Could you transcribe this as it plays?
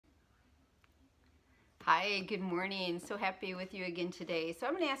Hi, good morning. So happy with you again today. So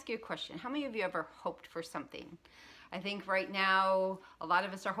I'm going to ask you a question. How many of you ever hoped for something? I think right now a lot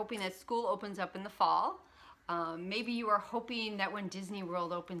of us are hoping that school opens up in the fall. Maybe you are hoping that when Disney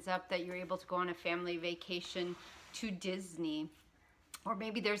World opens up that you're able to go on a family vacation to Disney. Or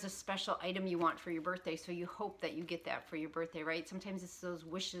maybe there's a special item you want for your birthday, so you hope that you get that for your birthday, right? Sometimes it's those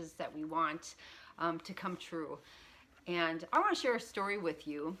wishes that we want to come true. And I want to share a story with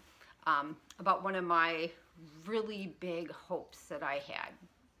you about one of my really big hopes that I had.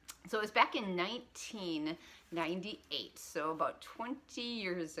 So it was back in 1998, so about 20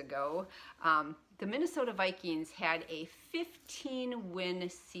 years ago. The Minnesota Vikings had a 15-win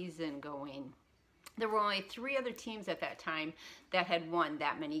season going. There were only 3 other teams at that time that had won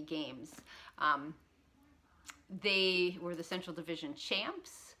that many games. They were the Central Division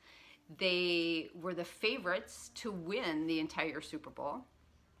champs. They were the favorites to win the entire Super Bowl.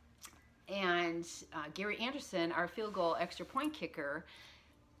 And Gary Anderson, our field goal extra point kicker,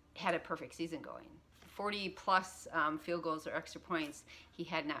 had a perfect season going. 40 plus field goals or extra points he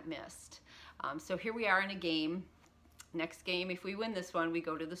had not missed. So here we are in a game. Next game, if we win this one, we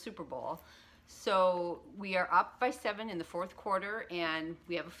go to the Super Bowl. So we are up by 7 in the 4th quarter, and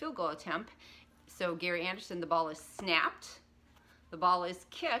we have a field goal attempt. So Gary Anderson, the ball is snapped, the ball is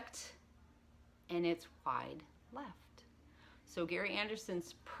kicked, and it's wide left. So Gary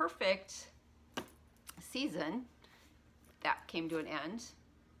Anderson's perfect season, that came to an end.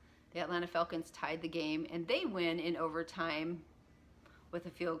 The Atlanta Falcons tied the game, and they win in overtime with a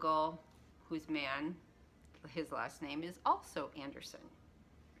field goal whose man, his last name is also Anderson.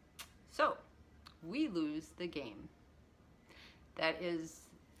 So we lose the game. That is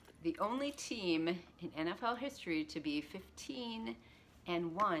the only team in NFL history to be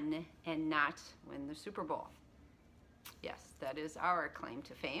 15-1 and not win the Super Bowl. Yes, that is our claim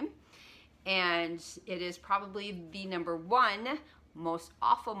to fame. And it is probably the #1 most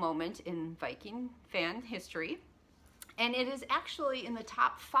awful moment in Viking fan history. And it is actually in the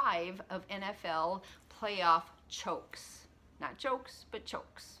top 5 of NFL playoff chokes. Not jokes, but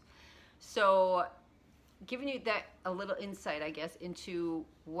chokes. So giving you that a little insight, I guess, into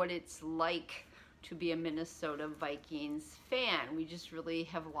what it's like to be a Minnesota Vikings fan. We just really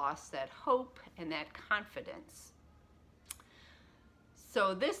have lost that hope and that confidence.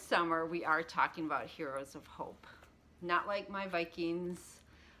 So this summer we are talking about heroes of hope. Not like my Vikings,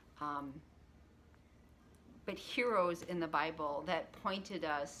 but heroes in the Bible that pointed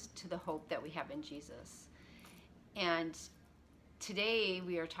us to the hope that we have in Jesus. And today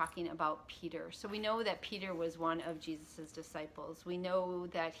we are talking about Peter. So we know that Peter was one of Jesus's disciples. We know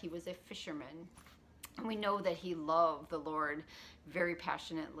that he was a fisherman. And we know that he loved the Lord very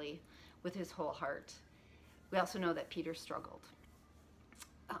passionately with his whole heart. We also know that Peter struggled.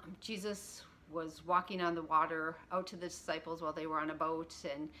 Jesus was walking on the water out to the disciples while they were on a boat,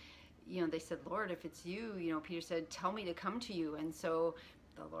 and they said, "Lord, if it's you," Peter said, "Tell me to come to you." And so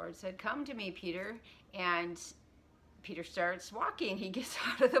the Lord said, "Come to me, Peter." And Peter starts walking. He gets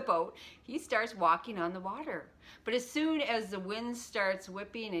out of the boat. He starts walking on the water. But as soon as the wind starts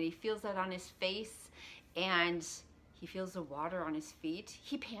whipping and he feels that on his face and he feels the water on his feet,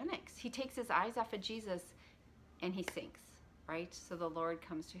 he panics. He takes his eyes off of Jesus and he sinks, right? So the Lord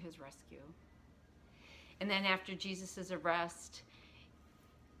comes to his rescue. And then after Jesus' arrest,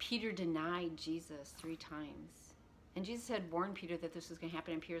 Peter denied Jesus 3 times. And Jesus had warned Peter that this was going to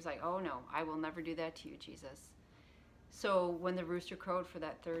happen. And Peter's like, "Oh no, I will never do that to you, Jesus." So when the rooster crowed for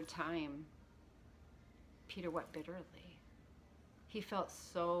that 3rd time, Peter wept bitterly. He felt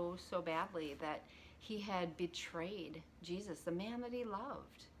so badly that he had betrayed Jesus, the man that he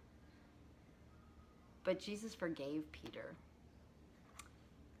loved. But Jesus forgave Peter.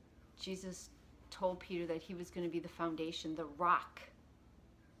 Jesus told Peter that he was going to be the foundation, the rock,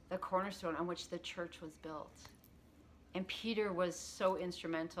 the cornerstone on which the church was built. And Peter was so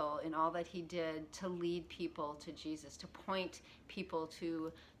instrumental in all that he did to lead people to Jesus, to point people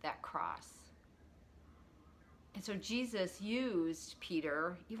to that cross. And so Jesus used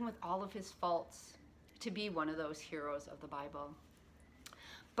Peter, even with all of his faults, to be one of those heroes of the Bible.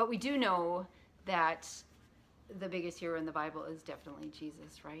 But we do know that the biggest hero in the Bible is definitely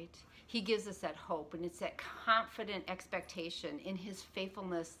Jesus, right? He gives us that hope, and it's that confident expectation in his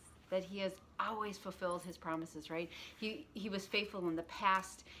faithfulness that he has always fulfilled his promises, right? He was faithful in the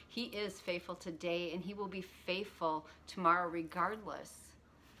past, he is faithful today, and he will be faithful tomorrow regardless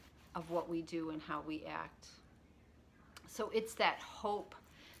of what we do and how we act. So it's that hope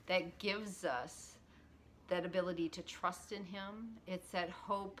that gives us that ability to trust in him. It's that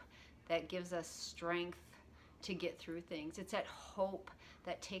hope that gives us strength to get through things. It's that hope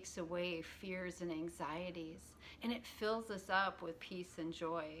that takes away fears and anxieties, and it fills us up with peace and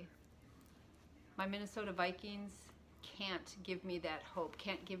joy. My Minnesota Vikings can't give me that hope,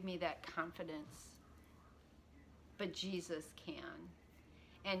 can't give me that confidence, but Jesus can.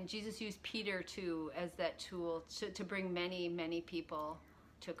 And Jesus used Peter too as that tool to bring many, many people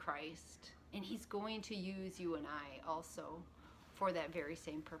to Christ. And he's going to use you and I also for that very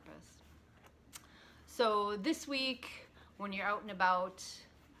same purpose. So this week, when you're out and about,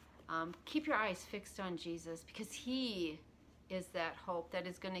 keep your eyes fixed on Jesus, because he is that hope that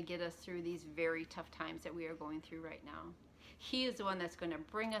is going to get us through these very tough times that we are going through right now. He is the one that's going to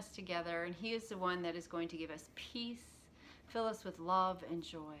bring us together, and he is the one that is going to give us peace, fill us with love and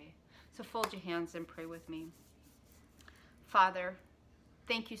joy. So fold your hands and pray with me. Father,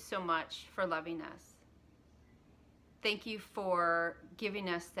 thank you so much for loving us. Thank you for giving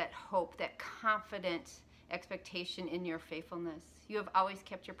us that hope, that confident expectation in your faithfulness. You have always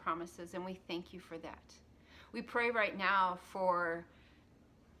kept your promises, and we thank you for that. We pray right now for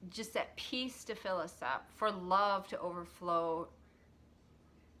just that peace to fill us up, for love to overflow,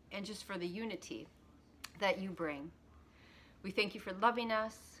 and just for the unity that you bring. We thank you for loving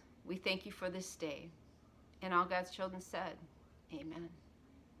us. We thank you for this day. And all God's children said, amen.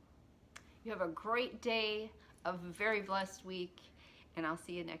 You have a great day, a very blessed week, and I'll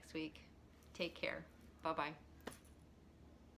see you next week. Take care. Bye-bye.